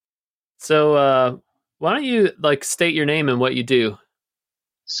So, why don't you state your name and what you do?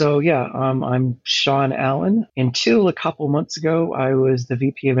 I'm Sean Allen. Until a couple months ago, I was the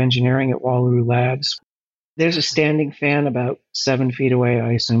VP of Engineering at Wallaroo Labs. There's a standing fan about 7 feet away.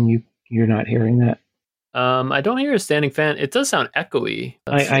 I assume you're not hearing that. I don't hear a standing fan. It does sound echoey.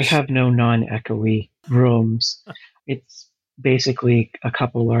 I have no non-echoey rooms. It's basically a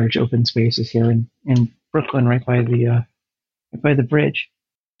couple large open spaces here in Brooklyn, right by the bridge.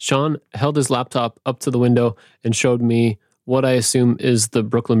 Sean held his laptop up to the window and showed me what I assume is the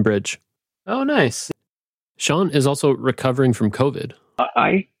Brooklyn Bridge. Oh, nice. Sean is also recovering from COVID.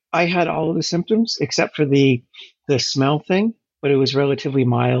 I had all of the symptoms except for the smell thing, but it was relatively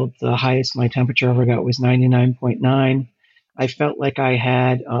mild. The highest my temperature ever got was 99.9. I felt like I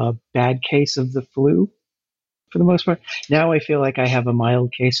had a bad case of the flu for the most part. Now I feel like I have a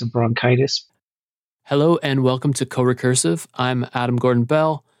mild case of bronchitis. Hello and welcome to Co-Recursive. I'm Adam Gordon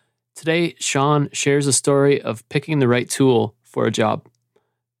Bell. Today, Sean shares a story of picking the right tool for a job.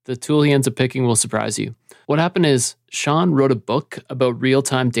 The tool he ends up picking will surprise you. What happened is Sean wrote a book about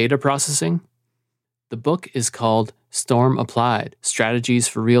real-time data processing. The book is called Storm Applied: Strategies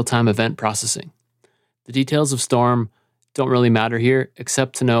for Real-Time Event Processing. The details of Storm don't really matter here,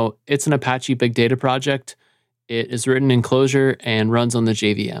 except to know it's an Apache big data project. It is written in Clojure and runs on the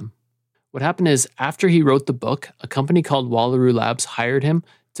JVM. What happened is after he wrote the book, a company called Wallaroo Labs hired him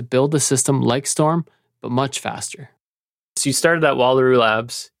to build a system like Storm, but much faster. So you started at Wallaroo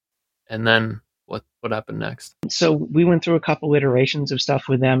Labs, and then what happened next? So we went through a couple iterations of stuff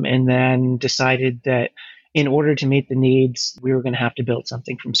with them and then decided that in order to meet the needs, we were going to have to build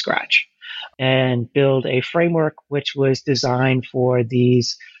something from scratch and build a framework which was designed for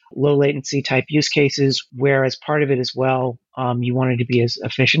these low latency type use cases, where as part of it as well, you wanted to be as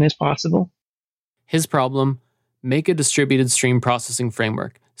efficient as possible. His problem: make a distributed stream processing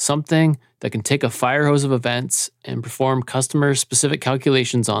framework, something that can take a fire hose of events and perform customer-specific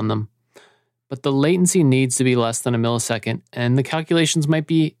calculations on them. But the latency needs to be less than a millisecond, and the calculations might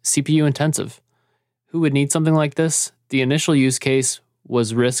be CPU intensive. Who would need something like this? The initial use case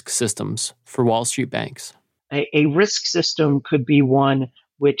was risk systems for Wall Street banks. A risk system could be one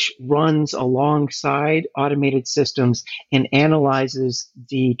which runs alongside automated systems and analyzes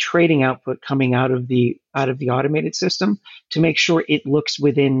the trading output coming out of the automated system to make sure it looks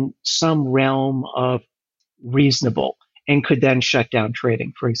within some realm of reasonable and could then shut down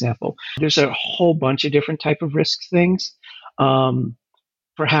trading, for example. There's a whole bunch of different type of risk things.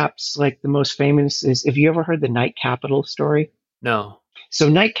 Perhaps like the most famous is, have you ever heard the Knight Capital story? No. So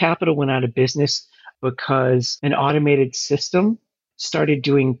Knight Capital went out of business because an automated system started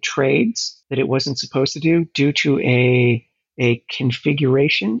doing trades that it wasn't supposed to do due to a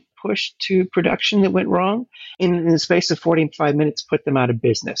configuration push to production that went wrong. In the space of 45 minutes, put them out of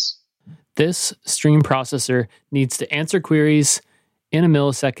business. This stream processor needs to answer queries in a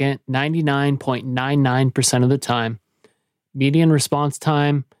millisecond, 99.99% of the time, median response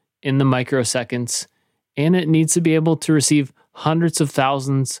time in the microseconds, and it needs to be able to receive hundreds of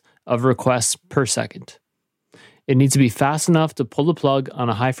thousands of requests per second. It needs to be fast enough to pull the plug on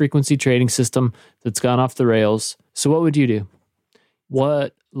a high-frequency trading system that's gone off the rails. So what would you do?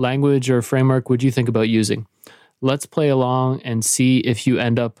 What language or framework would you think about using? Let's play along and see if you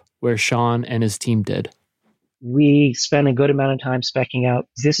end up where Sean and his team did. We spent a good amount of time speccing out,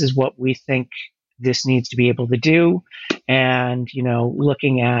 this is what we think this needs to be able to do, and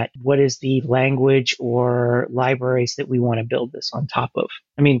looking at what is the language or libraries that we want to build this on top of.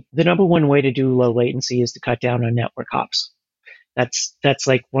 I mean, the number one way to do low latency is to cut down on network hops. That's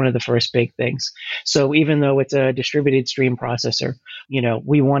like one of the first big things. So even though it's a distributed stream processor,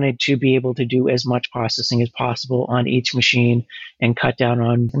 we wanted to be able to do as much processing as possible on each machine and cut down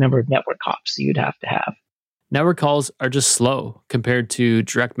on the number of network hops that you'd have to have. Network calls are just slow compared to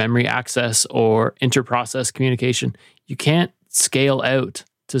direct memory access or inter-process communication. You can't scale out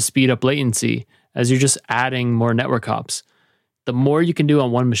to speed up latency as you're just adding more network hops. The more you can do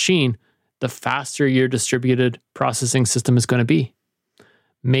on one machine, the faster your distributed processing system is going to be.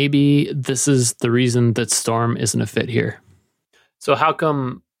 Maybe this is the reason that Storm isn't a fit here. So how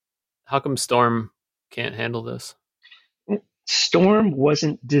come Storm can't handle this? Storm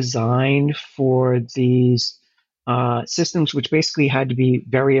wasn't designed for these systems, which basically had to be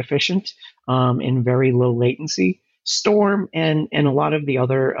very efficient and very low latency. Storm and a lot of the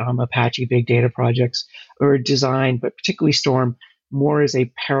other Apache big data projects are designed, but particularly Storm, more as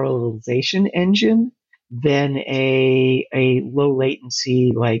a parallelization engine than a low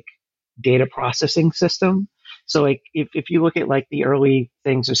latency like data processing system. So like if you look at like the early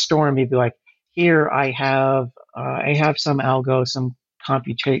things of Storm, you'd be like, here I have some algo, some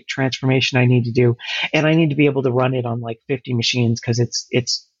computate transformation I need to do, and I need to be able to run it on like 50 machines because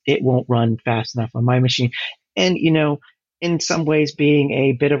it won't run fast enough on my machine. And in some ways, being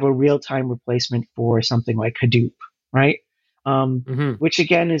a bit of a real time replacement for something like Hadoop, right? Which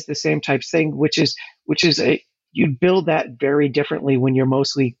again is the same type thing, which is you build that very differently when you're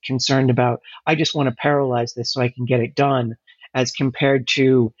mostly concerned about, I just want to parallelize this so I can get it done, as compared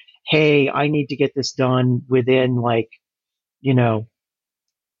to, hey, I need to get this done within like a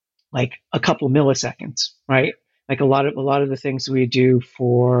couple of milliseconds, right? Like a lot of the things we do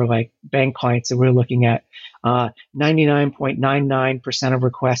for like bank clients that we're looking at, 99.99% of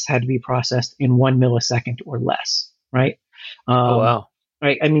requests had to be processed in 1 millisecond or less, right? Oh wow.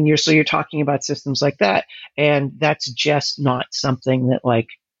 Right. I mean, you're talking about systems like that, and that's just not something that like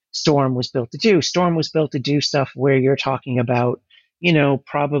Storm was built to do. Storm was built to do stuff where you're talking about,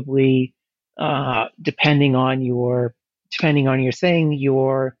 probably depending on your thing,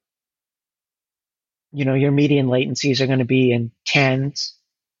 your median latencies are going to be in tens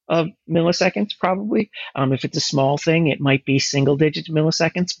of milliseconds, probably. If it's a small thing, it might be single digit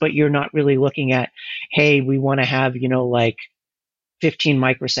milliseconds, but you're not really looking at, hey, we want to have, like 15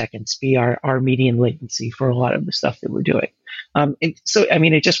 microseconds be our median latency for a lot of the stuff that we're doing. So, I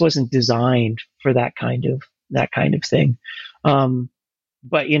mean, it just wasn't designed for that kind of thing.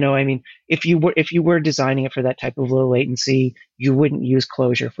 But I mean, if you were designing it for that type of low latency, you wouldn't use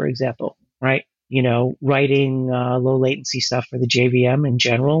Clojure, for example, right? Writing low latency stuff for the JVM in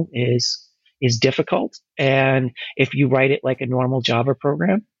general is difficult. And if you write it like a normal Java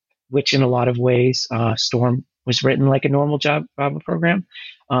program, which in a lot of ways Storm was written like a normal Java program,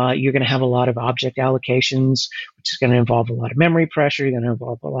 you're going to have a lot of object allocations, which is going to involve a lot of memory pressure. You're going to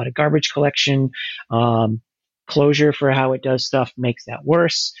involve a lot of garbage collection. Clojure, for how it does stuff, makes that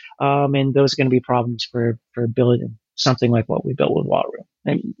worse. And those are going to be problems for building something like what we built with Waterloo.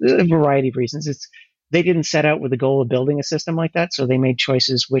 And a variety of reasons. They didn't set out with the goal of building a system like that, so they made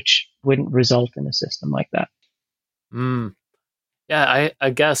choices which wouldn't result in a system like that. Yeah, I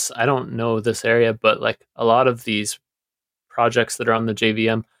guess I don't know this area, but like a lot of these projects that are on the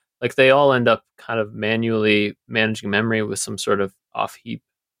JVM, like they all end up kind of manually managing memory with some sort of off heap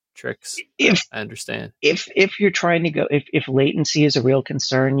tricks. I understand. If you're trying to go, if latency is a real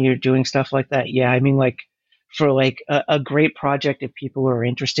concern, you're doing stuff like that. Yeah, I mean, like for like a great project, if people are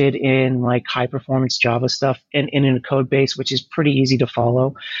interested in like high performance Java stuff and in a code base which is pretty easy to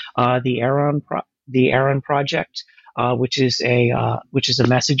follow, the Aeron project, which is a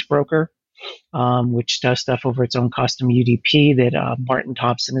message broker, which does stuff over its own custom UDP that Martin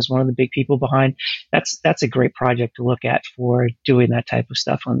Thompson is one of the big people behind. That's a great project to look at for doing that type of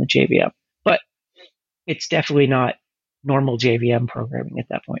stuff on the JVM. But it's definitely not normal JVM programming at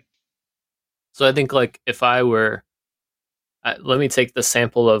that point. So I think like if I were, let me take the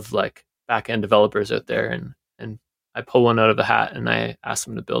sample of like back-end developers out there and I pull one out of the hat and I ask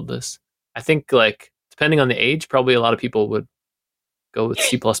them to build this. I think like depending on the age, probably a lot of people would go with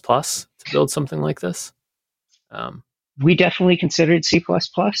C++ to build something like this. We definitely considered C++.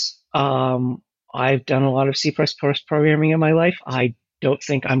 I've done a lot of C++ programming in my life. I don't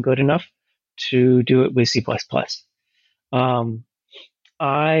think I'm good enough to do it with C++.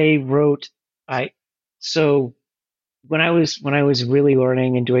 So when I was really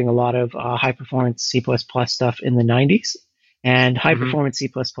learning and doing a lot of high performance C++ stuff in the 90s, and high performance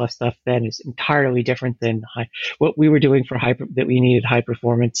C++ stuff then is entirely different than what we were doing for that we needed high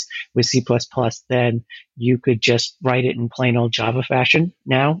performance with C++. Then you could just write it in plain old Java fashion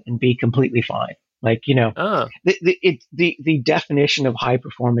now and be completely fine. Like, the definition of high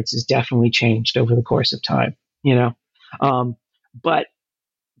performance has definitely changed over the course of time,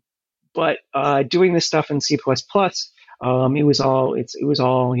 but doing this stuff in C++, it was all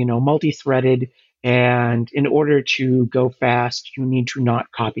multi-threaded, and in order to go fast, you need to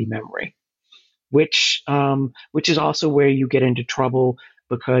not copy memory, which is also where you get into trouble,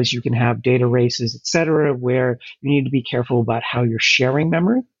 because you can have data races, etc., where you need to be careful about how you're sharing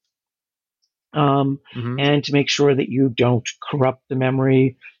memory, and to make sure that you don't corrupt the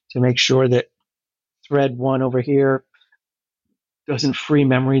memory, to make sure that thread 1 over here doesn't free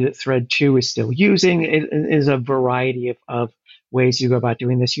memory that thread 2 is still using. It is a variety of ways you go about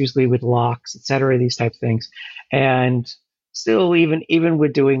doing this, usually with locks, etc., these type of things. And still, even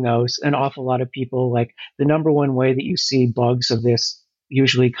with doing those, an awful lot of people, like the number one way that you see bugs of this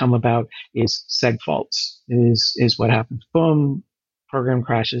usually come about is seg faults, is what happens. Boom, program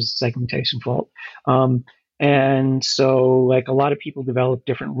crashes, segmentation fault. And so like a lot of people develop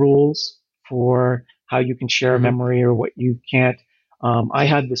different rules for how you can share memory or what you can't. I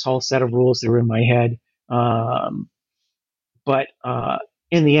had this whole set of rules that were in my head. But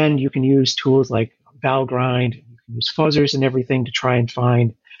in the end, you can use tools like Valgrind, you can use fuzzers and everything to try and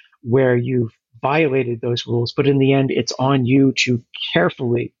find where you've violated those rules. But in the end, it's on you to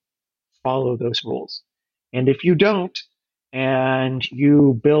carefully follow those rules. And if you don't, and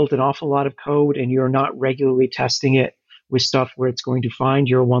you build an awful lot of code and you're not regularly testing it with stuff where it's going to find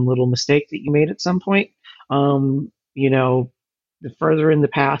your one little mistake that you made at some point, the further in the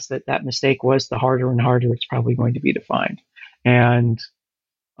past that mistake was, the harder and harder it's probably going to be to find. And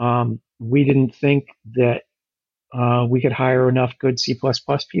we didn't think that we could hire enough good C++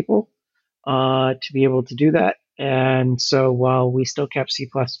 people to be able to do that. And so while we still kept C++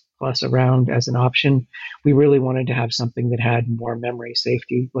 around as an option, we really wanted to have something that had more memory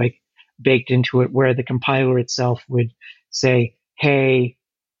safety, like baked into it, where the compiler itself would say, hey,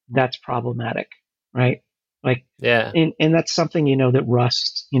 that's problematic, right? Like, Yeah. And that's something, that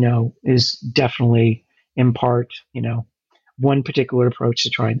Rust, is definitely in part, one particular approach to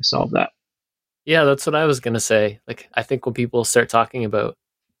trying to solve that. Yeah, that's what I was going to say. Like, I think when people start talking about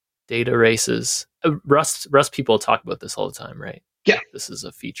data races, Rust people talk about this all the time, right? Yeah. This is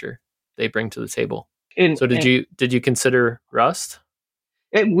a feature they bring to the table. So did you consider Rust?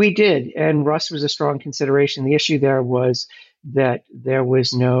 We did, and Rust was a strong consideration. The issue there was that there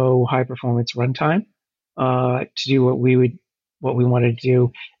was no high performance runtime to do what we wanted to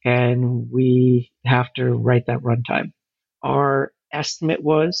do, and we have to write that runtime. Our estimate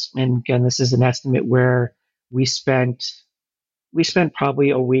was, and again, this is an estimate where we spent probably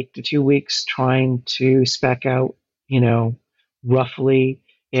a week to 2 weeks trying to spec out, roughly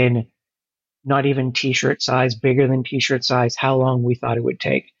in not even t-shirt size, bigger than t-shirt size, how long we thought it would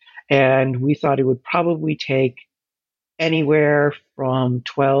take. And we thought it would probably take anywhere from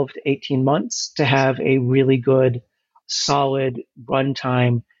 12 to 18 months to have a really good, solid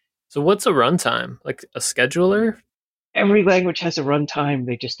runtime. So what's a runtime? Like a scheduler? Every language has a runtime.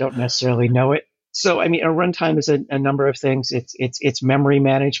 They just don't necessarily know it. So, I mean, a runtime is a number of things. It's memory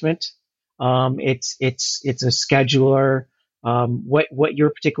management. It's a scheduler. What your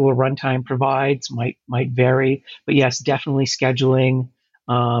particular runtime provides might vary, but yes, definitely scheduling.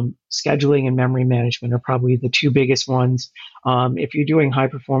 Scheduling and memory management are probably the two biggest ones. If you're doing high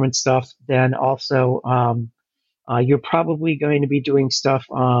performance stuff, then also you're probably going to be doing stuff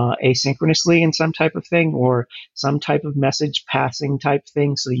asynchronously in some type of thing, or some type of message passing type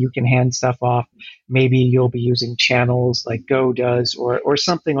thing, so you can hand stuff off. Maybe you'll be using channels like Go does, or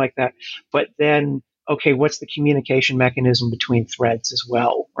something like that. But then, okay, what's the communication mechanism between threads as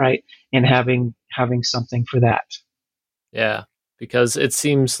well, right? And having something for that. Yeah, because it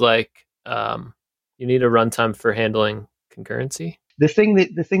seems like you need a runtime for handling concurrency. The thing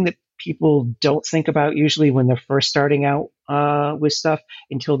that people don't think about usually when they're first starting out with stuff,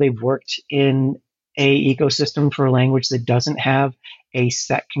 until they've worked in a ecosystem for a language that doesn't have a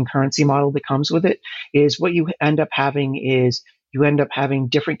set concurrency model that comes with it, is what you end up having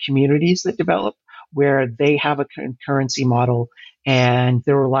different communities that develop where they have a concurrency model, and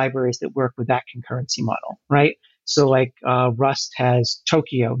there are libraries that work with that concurrency model, right? So like Rust has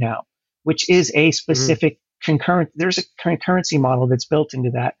Tokio now, which is a specific there's a concurrency model that's built into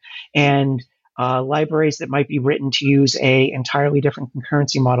that. And libraries that might be written to use a entirely different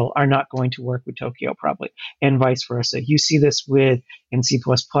concurrency model are not going to work with Tokio probably, and vice versa. You see this in C++,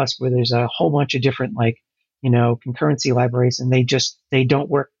 where there's a whole bunch of different concurrency libraries, and they don't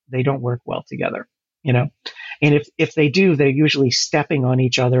work well together, And if they do, they're usually stepping on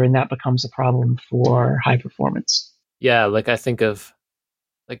each other, and that becomes a problem for high performance. Yeah, like I think of,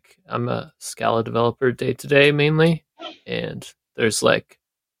 I'm a Scala developer day to day mainly, and there's like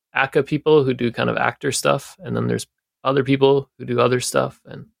Akka people who do kind of actor stuff, and then there's other people who do other stuff,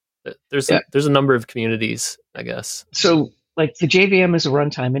 and there's a number of communities, I guess. So like the JVM is a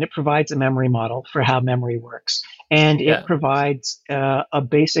runtime, and it provides a memory model for how memory works, and it provides a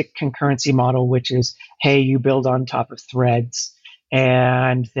basic concurrency model, which is, hey, you build on top of threads,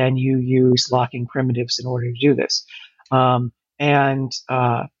 and then you use locking primitives in order to do this. And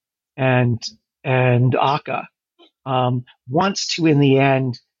Akka wants to, in the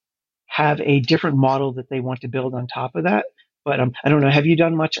end, have a different model that they want to build on top of that. But I don't know. Have you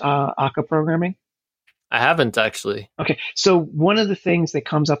done much Akka programming? I haven't, actually. Okay. So one of the things that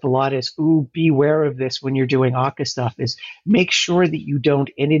comes up a lot is, beware of this when you're doing Akka stuff, is make sure that you don't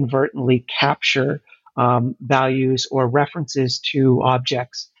inadvertently capture values or references to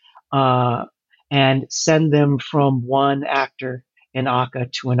objects and send them from one actor in Akka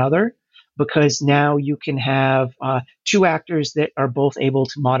to another, because now you can have two actors that are both able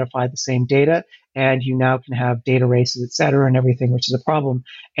to modify the same data, and you now can have data races, et cetera, and everything, which is a problem.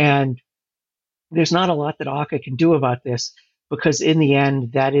 And there's not a lot that Akka can do about this, because in the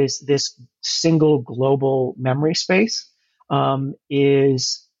end, that is this single global memory space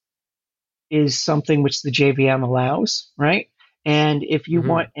is something which the JVM allows, right? And if you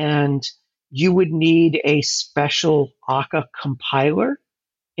want, and you would need a special Akka compiler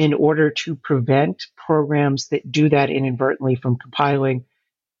in order to prevent programs that do that inadvertently from compiling,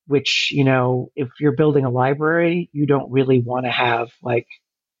 which, if you're building a library, you don't really want to have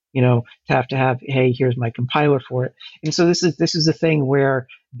to have, hey, here's my compiler for it. And so this is a thing where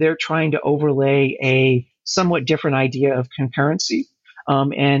they're trying to overlay a somewhat different idea of concurrency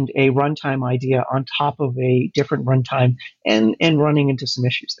and a runtime idea on top of a different runtime and running into some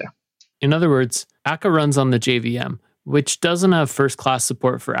issues there. In other words, Akka runs on the JVM, which doesn't have first-class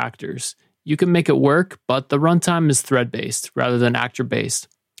support for actors. You can make it work, but the runtime is thread-based rather than actor-based.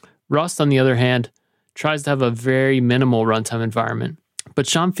 Rust, on the other hand, tries to have a very minimal runtime environment. But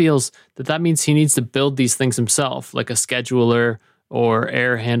Sean feels that means he needs to build these things himself, like a scheduler or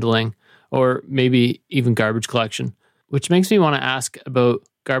error handling, or maybe even garbage collection, which makes me want to ask about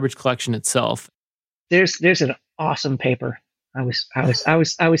garbage collection itself. There's an awesome paper. I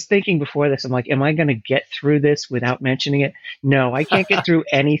was thinking before this, I'm like, am I going to get through this without mentioning it? No, I can't get through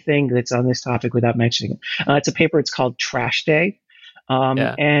anything that's on this topic without mentioning it. It's a paper. It's called Trash Day.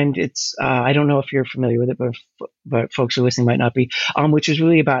 And it's, I don't know if you're familiar with it, but folks who are listening might not be, which is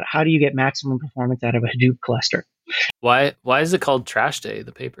really about how do you get maximum performance out of a Hadoop cluster. Why is it called Trash Day,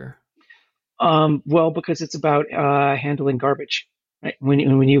 the paper? Well, because it's about handling garbage. Right? When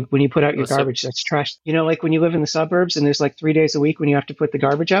you put out your garbage, that's trash. Like when you live in the suburbs and there's like 3 days a week when you have to put the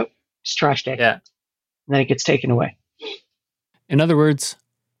garbage out, it's trash day. Yeah. And then it gets taken away. In other words,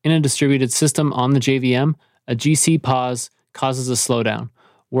 in a distributed system on the JVM, a GC pause causes a slowdown.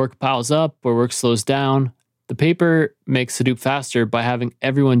 Work piles up or work slows down. The paper makes Hadoop faster by having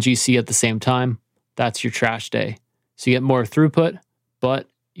everyone GC at the same time. That's your trash day. So you get more throughput, but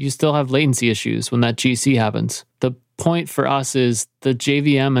you still have latency issues when that GC happens. The point for us is the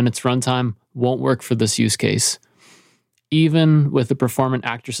JVM and its runtime won't work for this use case, even with a performant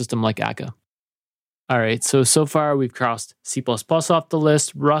actor system like Akka. All right, so far we've crossed C++ off the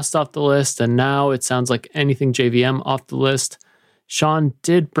list, Rust off the list, and now it sounds like anything JVM off the list. Sean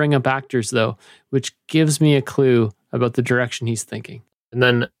did bring up actors, though, which gives me a clue about the direction he's thinking. And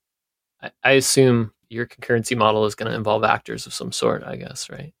then I assume your concurrency model is going to involve actors of some sort, I guess,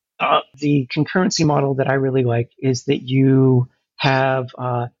 right? The concurrency model that I really like is that you have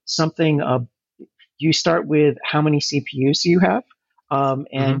you start with how many CPUs you have,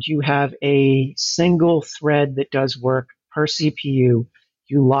 and you have a single thread that does work per CPU.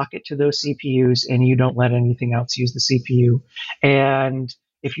 You lock it to those CPUs and you don't let anything else use the CPU. And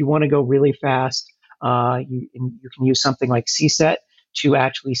if you want to go really fast, you can use something like CSET to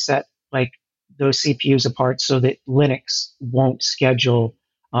actually set like those CPUs apart so that Linux won't schedule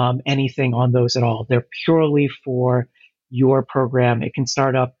anything on those at all. They're purely for your program. It can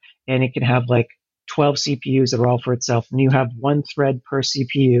start up and it can have like 12 CPUs that are all for itself. And you have one thread per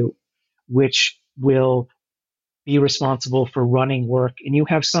CPU, which will be responsible for running work. And you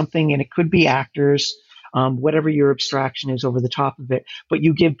have something, and it could be actors, whatever your abstraction is over the top of it, but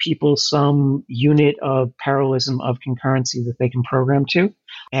you give people some unit of parallelism of concurrency that they can program to.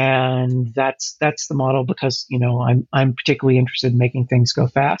 And that's the model because, I'm particularly interested in making things go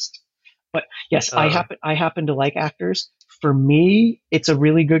fast. But yes, I happen to like actors. For me, it's a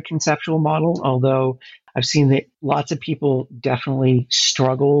really good conceptual model, although I've seen that lots of people definitely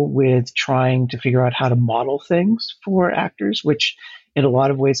struggle with trying to figure out how to model things for actors, which in a lot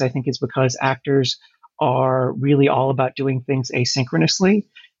of ways I think is because actors are really all about doing things asynchronously.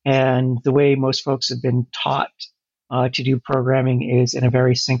 And the way most folks have been taught to do programming is in a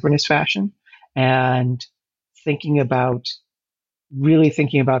very synchronous fashion. And really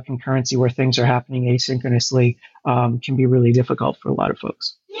thinking about concurrency where things are happening asynchronously can be really difficult for a lot of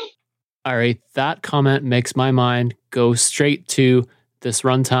folks. All right, that comment makes my mind go straight to this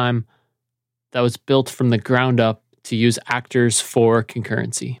runtime that was built from the ground up to use actors for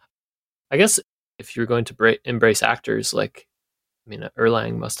concurrency. I guess if you're going to embrace actors,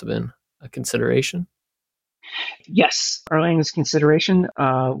 Erlang must have been a consideration. Yes, Erlang is a consideration.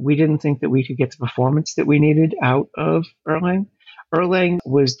 We didn't think that we could get the performance that we needed out of Erlang. Erlang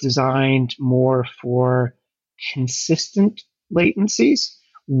was designed more for consistent latencies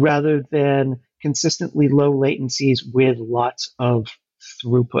rather than consistently low latencies with lots of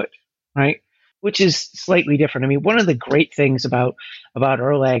throughput, right? Which is slightly different. I mean, one of the great things about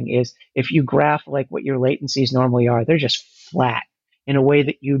Erlang is if you graph like what your latencies normally are, they're just flat in a way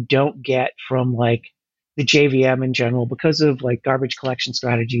that you don't get from like the JVM in general because of like garbage collection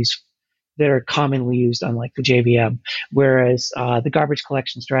strategies. that are commonly used on like the JVM. Whereas the garbage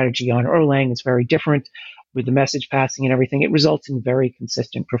collection strategy on Erlang is very different with the message passing and everything. It results in very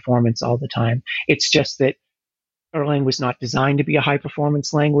consistent performance all the time. It's just that Erlang was not designed to be a high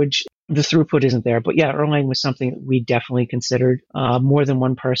performance language. The throughput isn't there. But yeah, Erlang was something that we definitely considered. More than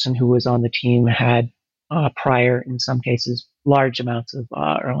one person who was on the team had prior, in some cases, large amounts of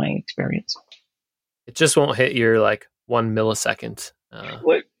Erlang experience. It just won't hit your like 1 millisecond.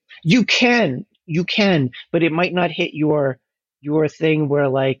 You can, but it might not hit your thing where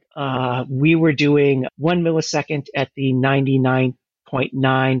like we were doing 1 millisecond at the 99.9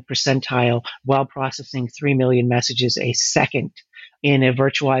 percentile while processing 3 million messages a second in a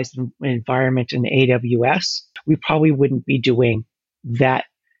virtualized environment in AWS. We probably wouldn't be doing that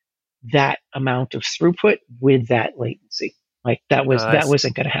amount of throughput with that latency. Like that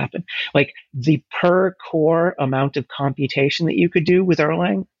wasn't going to happen. Like the per core amount of computation that you could do with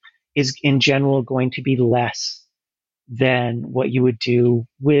Erlang is in general going to be less than what you would do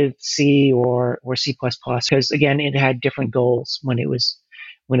with C or C++, because again, it had different goals when it was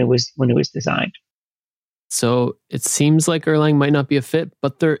designed. So it seems like Erlang might not be a fit,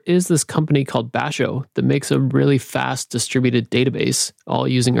 but there is this company called Basho that makes a really fast distributed database all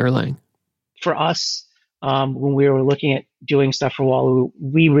using Erlang. For us, when we were looking at doing stuff for Walu,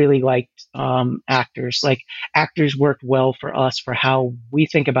 we really liked actors. Like actors worked well for us for how we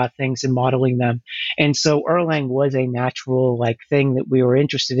think about things and modeling them. And so Erlang was a natural like thing that we were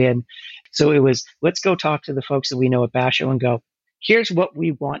interested in. So it was, let's go talk to the folks that we know at Basho and go, here's what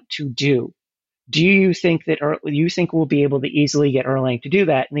we want to do. Do you think we'll be able to easily get Erlang to do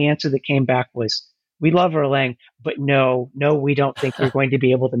that? And the answer that came back was, we love Erlang, but no, we don't think we're going to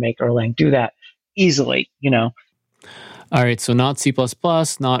be able to make Erlang do that easily, All right, so not C++, not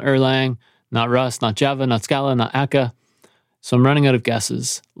Erlang, not Rust, not Java, not Scala, not Akka. So I'm running out of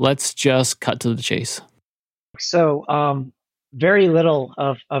guesses. Let's just cut to the chase. So very little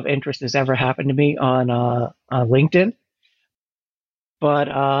of interest has ever happened to me on LinkedIn.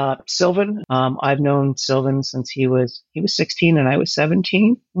 But Sylvan, I've known Sylvan since he was 16 and I was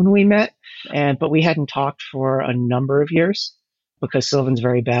 17 when we met, but we hadn't talked for a number of years because Sylvan's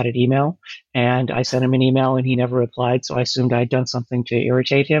very bad at email, and I sent him an email and he never replied, so I assumed I'd done something to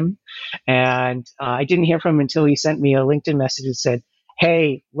irritate him, and I didn't hear from him until he sent me a LinkedIn message that said,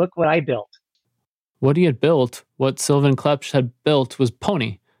 "Hey, look what I built." What he had built, what Sylvan Klepsch had built, was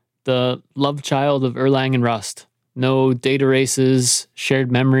Pony, the love child of Erlang and Rust. No data races,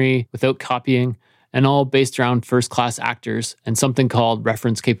 shared memory without copying, and all based around first-class actors and something called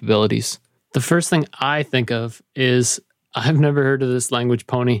reference capabilities. The first thing I think of is, I've never heard of this language,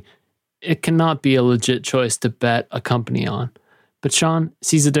 Pony. It cannot be a legit choice to bet a company on. But Sean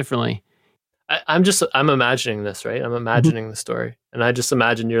sees it differently. I'm imagining this, right? I'm imagining the story. And I just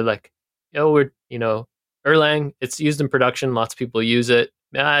imagine you're like, Erlang, it's used in production. Lots of people use it.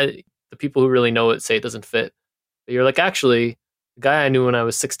 The people who really know it say it doesn't fit. But you're like, actually, the guy I knew when I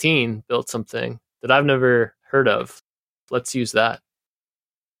was 16 built something that I've never heard of. Let's use that.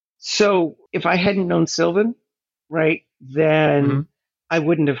 So if I hadn't known Sylvan, right, then I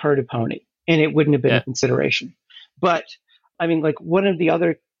wouldn't have heard of Pony, and it wouldn't have been a consideration. But I mean, like one of the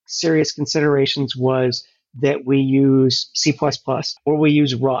other serious considerations was that we use C++ or we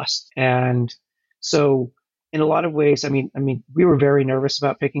use Rust. And so in a lot of ways, I mean, we were very nervous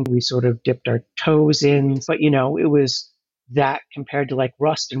about picking. We sort of dipped our toes in, but it was that compared to like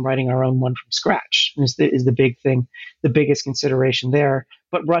Rust and writing our own one from scratch is the big thing, the biggest consideration there.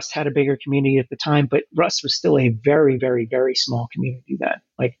 But Rust had a bigger community at the time, but Rust was still a very, very, very small community then,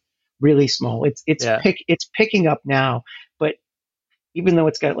 like really small. It's picking up now, but even though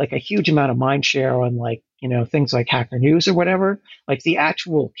it's got like a huge amount of mind share on like, things like Hacker News or whatever, like the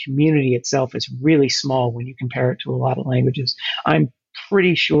actual community itself is really small when you compare it to a lot of languages. I'm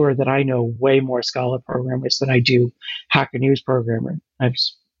pretty sure that I know way more Scala programmers than I do Hacker News programmers.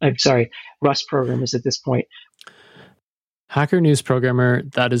 I'm sorry, Rust programmers at this point. Hacker News programmer,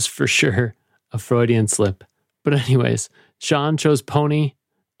 that is for sure a Freudian slip. But anyways, Sean chose Pony,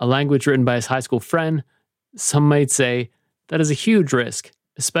 a language written by his high school friend. Some might say that is a huge risk,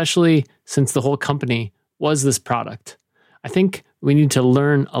 especially since the whole company was this product. I think we need to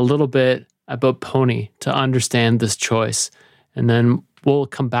learn a little bit about Pony to understand this choice. And then we'll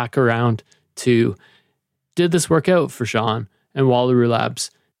come back around to, did this work out for Sean and Wallaroo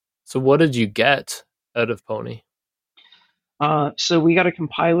Labs? So what did you get out of Pony? So we got a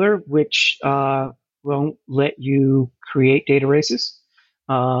compiler which won't let you create data races.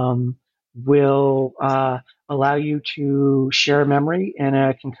 Will allow you to share memory in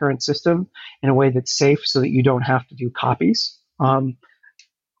a concurrent system in a way that's safe so that you don't have to do copies.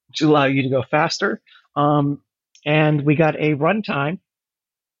 to allow you to go faster. And we got a runtime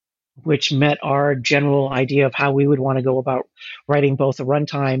which met our general idea of how we would want to go about writing both a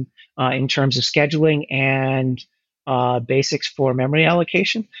runtime in terms of scheduling and basics for memory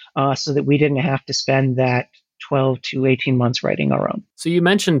allocation, so that we didn't have to spend that 12 to 18 months writing our own. So you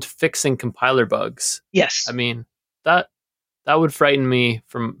mentioned fixing compiler bugs. Yes. I mean, that would frighten me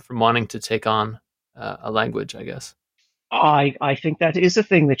from wanting to take on a language, I guess. I think that is a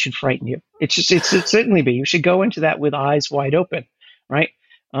thing that should frighten you. It should certainly be. You should go into that with eyes wide open, right?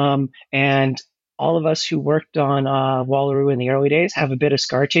 And all of us who worked on Wallaroo in the early days have a bit of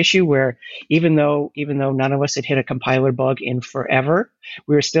scar tissue where even though none of us had hit a compiler bug in forever,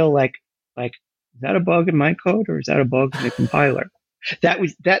 we were still like, is that a bug in my code or is that a bug in the compiler?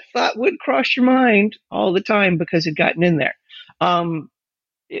 That thought would cross your mind all the time because it gotten in there.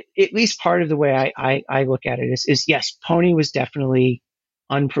 At least part of the way I look at it is yes, Pony was definitely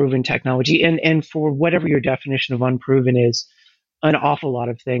unproven technology. And for whatever your definition of unproven is, an awful lot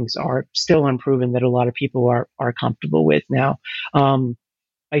of things are still unproven that a lot of people are comfortable with now.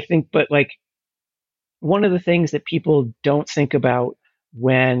 I think, but like one of the things that people don't think about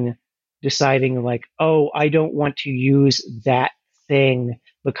when deciding like, oh, I don't want to use that thing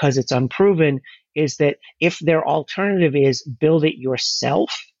because it's unproven is that if their alternative is build it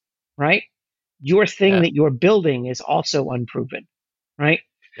yourself, right? Your thing that you're building is also unproven, right?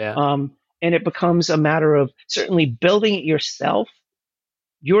 Yeah. And it becomes a matter of certainly building it yourself.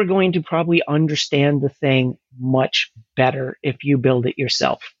 You're going to probably understand the thing much better if you build it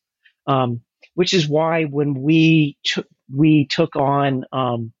yourself. Which is why when we took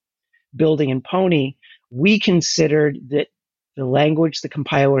on building in Pony, we considered that the language, the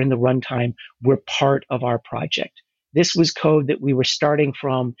compiler, and the runtime were part of our project. This was code that we were starting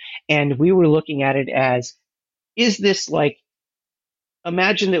from, and we were looking at it as, is this like,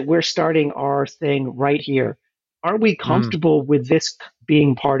 imagine that we're starting our thing right here. Are we comfortable with this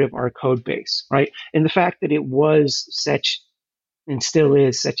being part of our code base, right? And the fact that it was such, and still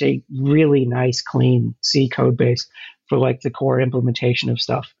is such a really nice, clean C code base for like the core implementation of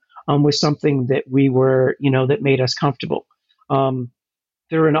stuff, was something that we were, that made us comfortable.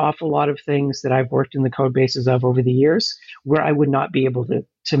 There are an awful lot of things that I've worked in the code bases of over the years where I would not be able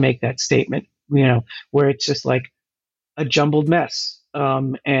to make that statement, where it's just like a jumbled mess.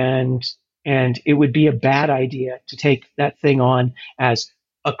 And it would be a bad idea to take that thing on as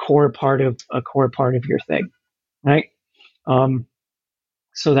a core part of your thing, right?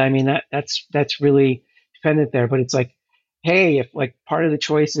 So that, I mean, that's really dependent there, but it's like, hey, if like part of the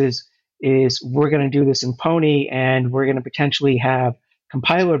choice is we're going to do this in Pony and we're going to potentially have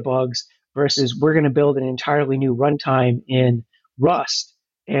compiler bugs versus we're going to build an entirely new runtime in Rust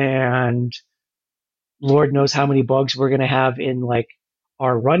and Lord knows how many bugs we're going to have in like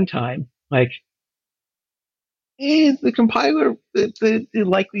our runtime, like the compiler, the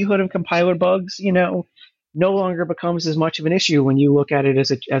likelihood of compiler bugs, no longer becomes as much of an issue when you look at it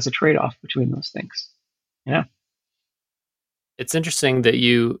as a trade-off between those things. Yeah. It's interesting that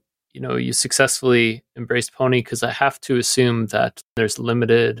you successfully embraced Pony, because I have to assume that there's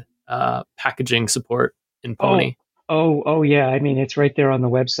limited packaging support in Pony. Oh yeah. I mean, it's right there on the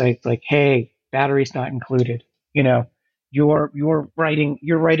website. Like, hey, battery's not included. You're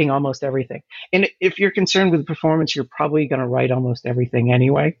writing almost everything. And if you're concerned with performance, you're probably going to write almost everything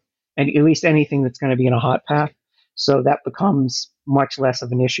anyway, and at least anything that's going to be in a hot path. So that becomes much less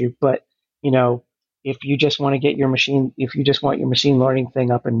of an issue. But if you just want to get your machine, if you just want your machine learning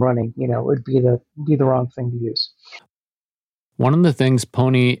thing up and running, it would be the wrong thing to use. One of the things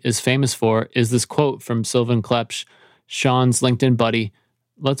Pony is famous for is this quote from Sylvan Klepsch, Sean's LinkedIn buddy.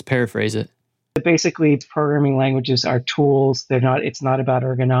 Let's paraphrase it. Basically, programming languages are tools. It's not about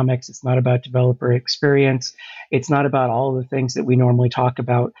ergonomics. It's not about developer experience. It's not about all of the things that we normally talk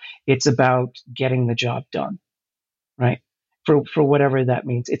about. It's about getting the job done, right? For whatever that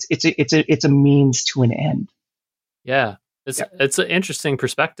means. It's a means to an end. Yeah. It's an interesting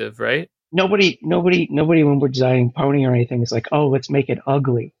perspective, right? Nobody when we're designing Pony or anything is like, oh, let's make it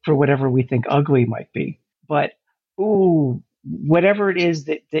ugly for whatever we think ugly might be. But whatever it is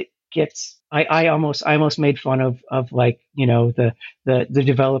that gets, I almost made fun of like, the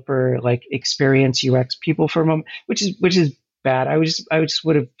developer like experience UX people for a moment, which is bad. I just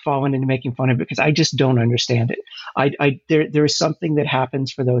would have fallen into making fun of it because I just don't understand it. There is something that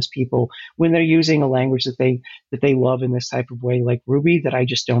happens for those people when they're using a language that they love in this type of way, like Ruby, that I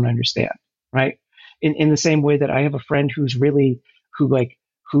just don't understand. Right. In the same way that I have a friend who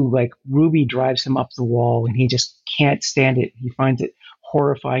Ruby drives him up the wall and he just can't stand it. He finds it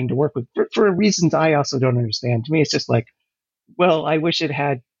horrifying to work with for reasons I also don't understand. To me, it's just like, well, I wish it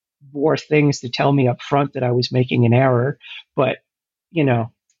had more things to tell me up front that I was making an error. But, you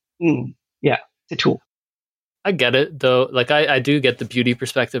know, yeah, it's a tool. I get it though. Like I do get the beauty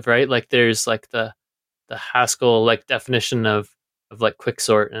perspective, right? Like there's like the Haskell like definition of like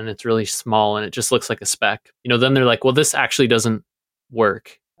quicksort, and it's really small and it just looks like a speck. You know, then they're like, well, this actually doesn't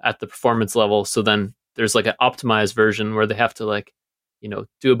work at the performance level. So then there's like an optimized version where they have to like, you know,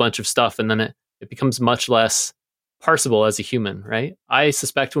 do a bunch of stuff, and then it becomes much less parsable as a human, right? I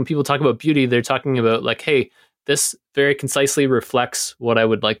suspect when people talk about beauty, they're talking about like, hey, this very concisely reflects what I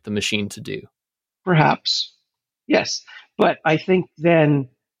would like the machine to do. Perhaps. Yes. But I think then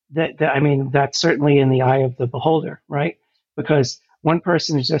that I mean, that's certainly in the eye of the beholder, right? Because one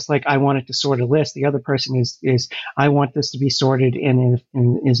person is just like, I want it to sort a list. The other person is I want this to be sorted in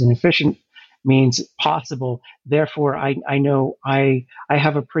as an efficient means possible. Therefore, I know I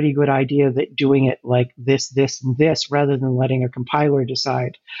have a pretty good idea that doing it like this, and this, rather than letting a compiler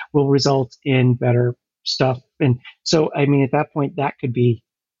decide, will result in better stuff. And so, I mean, at that point, that could be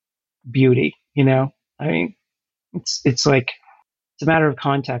beauty, you know? I mean, it's like, it's a matter of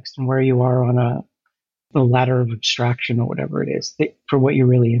context and where you are on the ladder of abstraction or whatever it is for what you're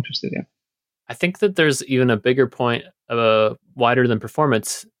really interested in. I think that there's even a bigger point of a wider than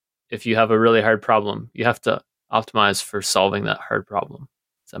performance. If you have a really hard problem, you have to optimize for solving that hard problem.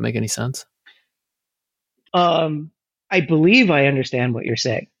 Does that make any sense? I believe I understand what you're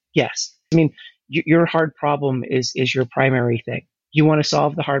saying. Yes. I mean, your hard problem is your primary thing. You want to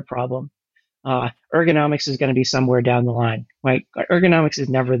solve the hard problem. Ergonomics is going to be somewhere down the line, right? Ergonomics is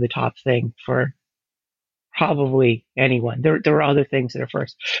never the top thing for probably anyone. There are other things that are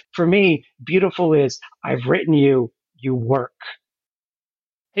first. For me, beautiful is I've written you work.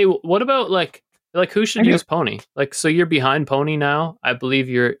 Hey, what about like who should use Pony? Like, so you're behind Pony now. I believe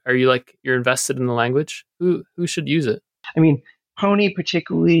you're invested in the language. Who should use it? I mean, Pony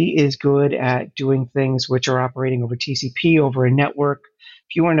particularly is good at doing things which are operating over TCP, over a network.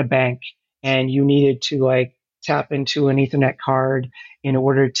 If you were in a bank and you needed to like tap into an Ethernet card in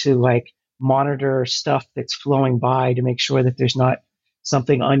order to like monitor stuff that's flowing by to make sure that there's not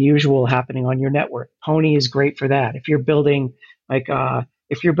something unusual happening on your network, Pony is great for that. If you're building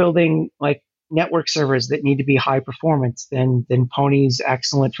like network servers that need to be high performance, then Pony's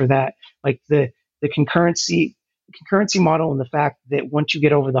excellent for that. Like the concurrency model, and the fact that once you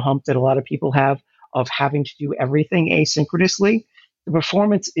get over the hump that a lot of people have of having to do everything asynchronously, the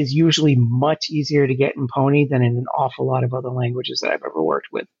performance is usually much easier to get in Pony than in an awful lot of other languages that I've ever worked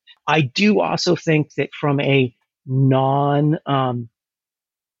with. I do also think that from a not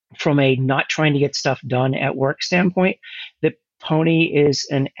trying to get stuff done at work standpoint, that Pony is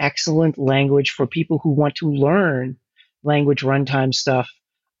an excellent language for people who want to learn language runtime stuff,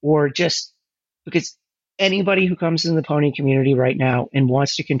 or just because anybody who comes in the Pony community right now and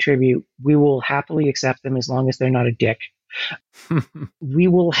wants to contribute, we will happily accept them as long as they're not a dick. We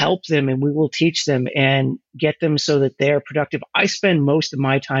will help them and we will teach them and get them so that they're productive. I spend most of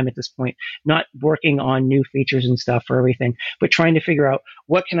my time at this point not working on new features and stuff for everything, but trying to figure out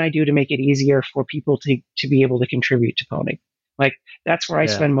what can I do to make it easier for people to be able to contribute to Pony. Like that's where I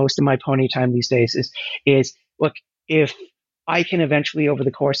spend most of my Pony time these days is look, if I can eventually over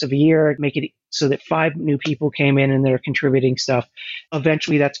the course of a year make it so that 5 new people came in and they're contributing stuff,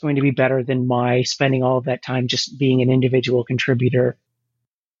 eventually that's going to be better than my spending all of that time just being an individual contributor.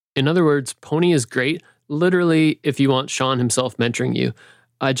 In other words, Pony is great, literally, if you want Sean himself mentoring you.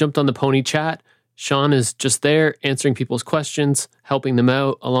 I jumped on the Pony chat. Sean is just there answering people's questions, helping them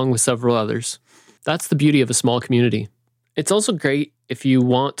out, along with several others. That's the beauty of a small community. It's also great if you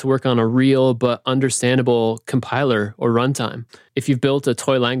want to work on a real but understandable compiler or runtime. If you've built a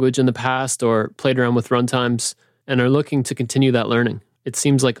toy language in the past or played around with runtimes and are looking to continue that learning, it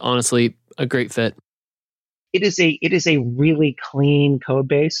seems like, honestly, a great fit. It is a really clean code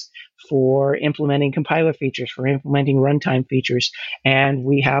base for implementing compiler features, for implementing runtime features. And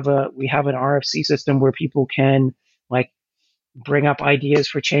we have an RFC system where people can like bring up ideas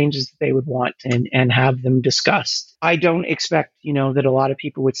for changes that they would want and have them discussed. I don't expect, that a lot of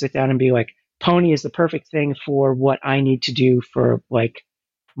people would sit down and be like, Pony is the perfect thing for what I need to do for like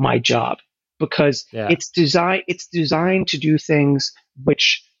my job, because it's designed to do things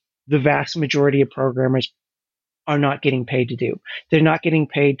which the vast majority of programmers are not getting paid to do. They're not getting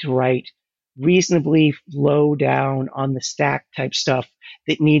paid to write reasonably low down on the stack type stuff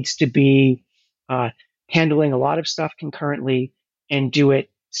that needs to be handling a lot of stuff concurrently and do it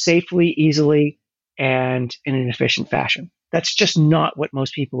safely, easily, and in an efficient fashion. That's just not what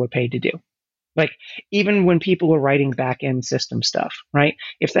most people are paid to do. Like, even when people were writing back-end system stuff, right?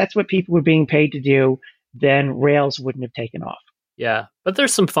 If that's what people were being paid to do, then Rails wouldn't have taken off. Yeah, but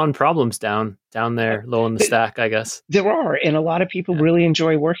there's some fun problems down there low in the stack, I guess. There are, and a lot of people really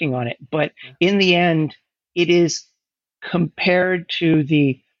enjoy working on it. But in the end, it is compared to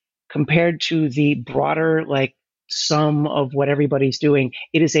the broader like sum of what everybody's doing,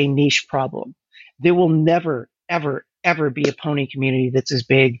 it is a niche problem. There will never, ever, ever be a Pony community that's as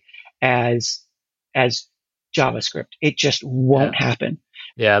big as JavaScript. It just won't happen.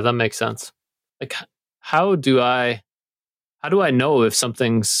 Yeah, that makes sense. Like, how do I know if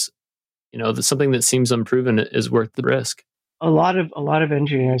something's, something that seems unproven is worth the risk? A lot of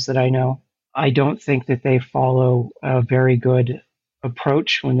engineers that I know, I don't think that they follow a very good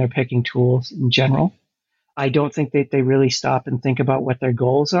approach when they're picking tools in general. I don't think that they really stop and think about what their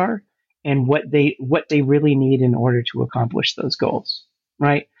goals are and what they really need in order to accomplish those goals,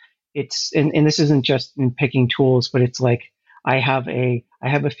 right? It's and this isn't just in picking tools, but it's like I have a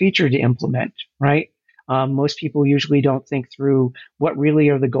feature to implement, right? Most people usually don't think through what really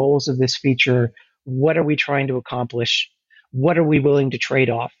are the goals of this feature. What are we trying to accomplish? What are we willing to trade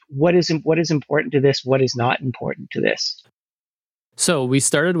off? What is important to this? What is not important to this? So we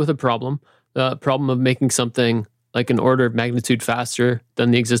started with a problem, the problem of making something like an order of magnitude faster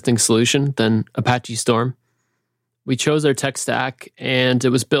than the existing solution, than Apache Storm. We chose our tech stack and it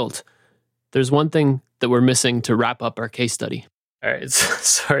was built. There's one thing that we're missing to wrap up our case study. All right.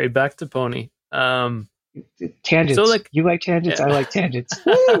 Sorry, back to Pony. Tangents. So you like tangents, yeah. I like tangents.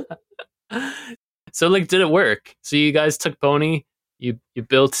 So did it work? So you guys took Pony, you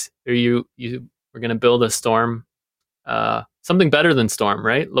built, or you were going to build a Storm, something better than Storm,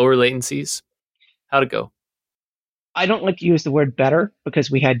 right? Lower latencies. How'd it go? I don't like to use the word better because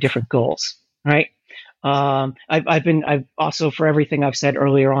we had different goals, right? I've also, for everything I've said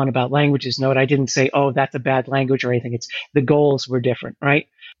earlier on about languages, note I didn't say, oh, that's a bad language or anything. It's the goals were different, right?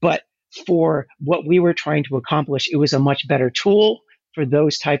 But for what we were trying to accomplish, it was a much better tool for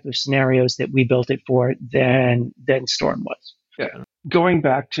those type of scenarios that we built it for than Storm was. Yeah. Going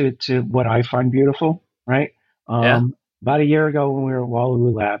back to what I find beautiful, right? About a year ago when we were at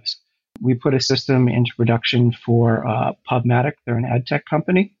Wallaby Labs, we put a system into production for PubMatic. They're an ad tech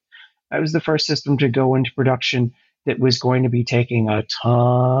company. That was the first system to go into production that was going to be taking a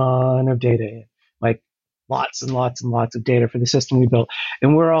ton of data in, like lots and lots and lots of data for the system we built.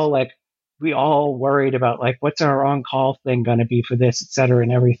 And we all worried about what's our on-call thing going to be for this, et cetera,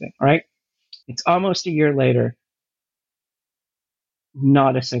 and everything, right? It's almost a year later,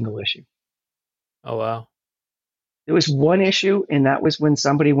 not a single issue. Oh, wow. There was one issue, and that was when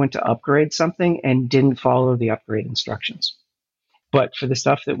somebody went to upgrade something and didn't follow the upgrade instructions. But for the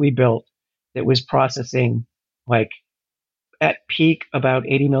stuff that we built that was processing at peak about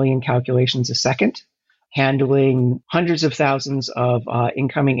 80 million calculations a second, handling hundreds of thousands of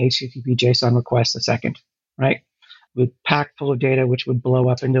incoming HTTP JSON requests a second, right? With packed full of data, which would blow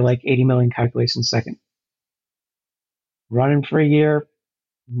up into 80 million calculations a second. Running for a year,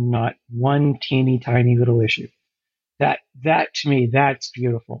 not one teeny tiny little issue. That to me, that's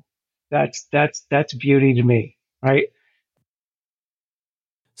beautiful. That's beauty to me, right?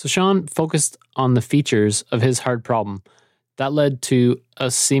 So Sean focused on the features of his hard problem. That led to a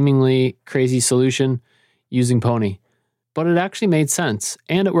seemingly crazy solution using Pony. But it actually made sense,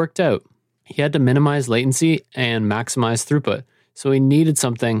 and it worked out. He had to minimize latency and maximize throughput, so he needed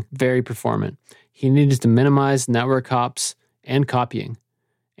something very performant. He needed to minimize network hops and copying,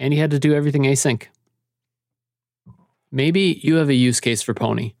 and he had to do everything async. Maybe you have a use case for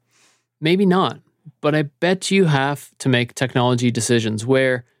Pony. Maybe not, but I bet you have to make technology decisions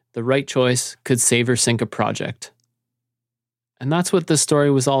where the right choice could save or sink a project. And that's what this story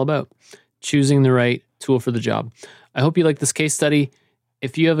was all about, choosing the right tool for the job. I hope you like this case study.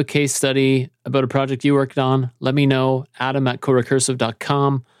 If you have a case study about a project you worked on, let me know,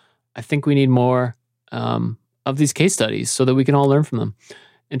 adam@corecursive.com. I think we need more of these case studies so that we can all learn from them.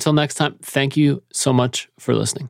 Until next time, thank you so much for listening.